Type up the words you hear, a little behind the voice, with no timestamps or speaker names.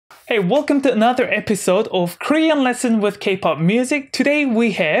Hey, welcome to another episode of Korean Lesson with K-pop music. Today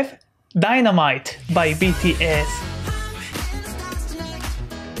we have Dynamite by BTS.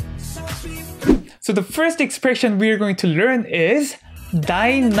 So the first expression we're going to learn is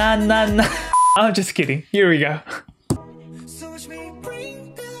Dynamite. I'm just kidding. Here we go.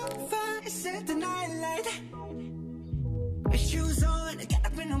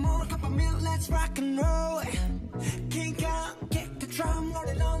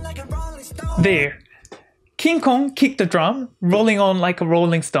 There. King Kong kicked the drum, rolling on like a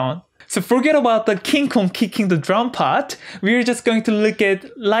rolling stone. So forget about the King Kong kicking the drum part. We're just going to look at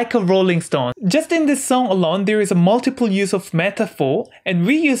like a rolling stone. Just in this song alone, there is a multiple use of metaphor, and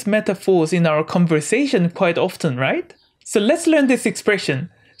we use metaphors in our conversation quite often, right? So let's learn this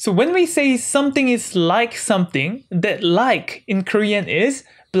expression. So when we say something is like something, that like in Korean is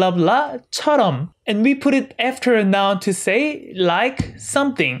blah blah 처럼, and we put it after a noun to say like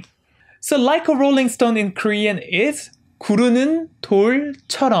something. So like a rolling stone in Korean is 구르는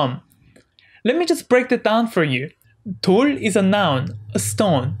돌처럼. Let me just break that down for you. 돌 is a noun, a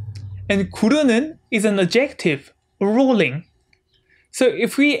stone, and 구르는 is an adjective, rolling. So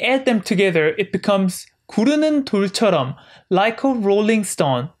if we add them together, it becomes 구르는 돌처럼, like a rolling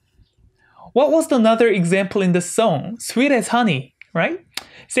stone. What was another example in the song? Sweet as honey, right?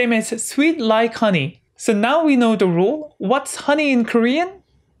 Same as sweet like honey. So now we know the rule. What's honey in Korean?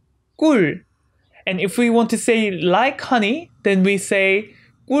 꿀. And if we want to say like honey, then we say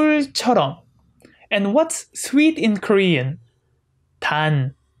꿀처럼. And what's sweet in Korean?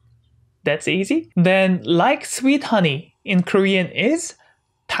 단. That's easy. Then like sweet honey in Korean is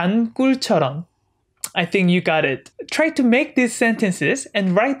단꿀처럼. I think you got it. Try to make these sentences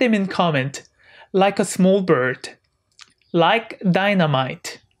and write them in comment. Like a small bird. Like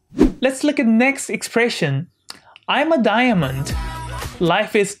dynamite. Let's look at the next expression. I'm a diamond.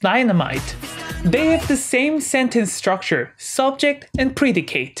 Life is dynamite. They have the same sentence structure, subject and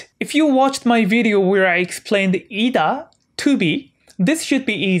predicate. If you watched my video where I explained 이다, to be, this should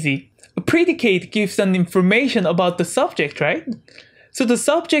be easy. A predicate gives an information about the subject, right? So the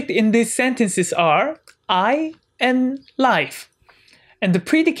subject in these sentences are I and life. And the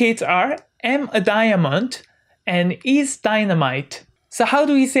predicates are am a diamond and is dynamite. So how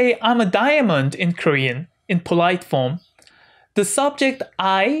do we say I'm a diamond in Korean, in polite form? The subject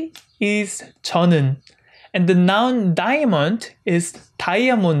I is 저는, and the noun diamond is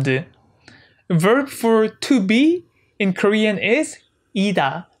다이아몬드. Verb for to be in Korean is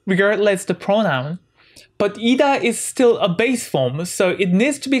이다, regardless the pronoun. But 이다 is still a base form, so it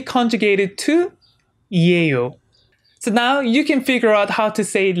needs to be conjugated to 이에요. So now you can figure out how to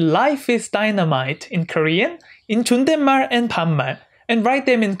say life is dynamite in Korean, in 존댓말 and 반말, and write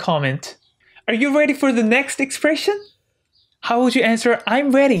them in comment. Are you ready for the next expression? How would you answer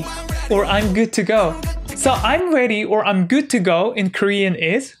I'm ready or I'm good to go? So I'm ready or I'm good to go in Korean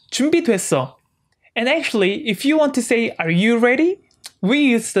is 준비됐어. And actually, if you want to say are you ready? We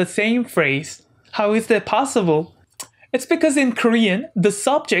use the same phrase. How is that possible? It's because in Korean, the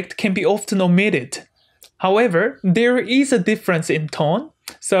subject can be often omitted. However, there is a difference in tone.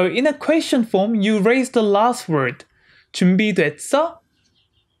 So in a question form, you raise the last word, 준비됐어?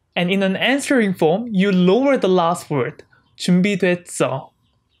 And in an answering form, you lower the last word, 준비됐어.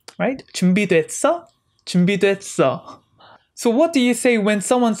 Right? 준비됐어? 준비됐어. So what do you say when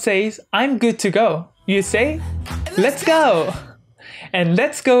someone says, I'm good to go? You say, let's go. And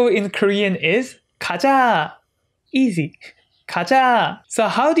let's go in Korean is 가자. Easy. 가자. So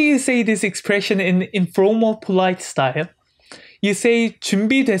how do you say this expression in informal polite style? You say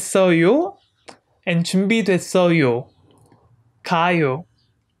준비됐어요 and 준비됐어요. 가요.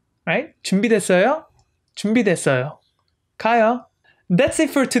 Right? 준비됐어요? 준비됐어요. 가요. That's it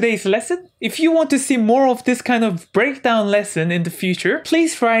for today's lesson. If you want to see more of this kind of breakdown lesson in the future,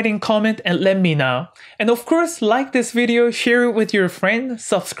 please write in comment and let me know. And of course, like this video, share it with your friend,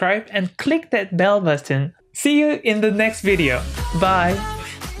 subscribe, and click that bell button. See you in the next video. Bye!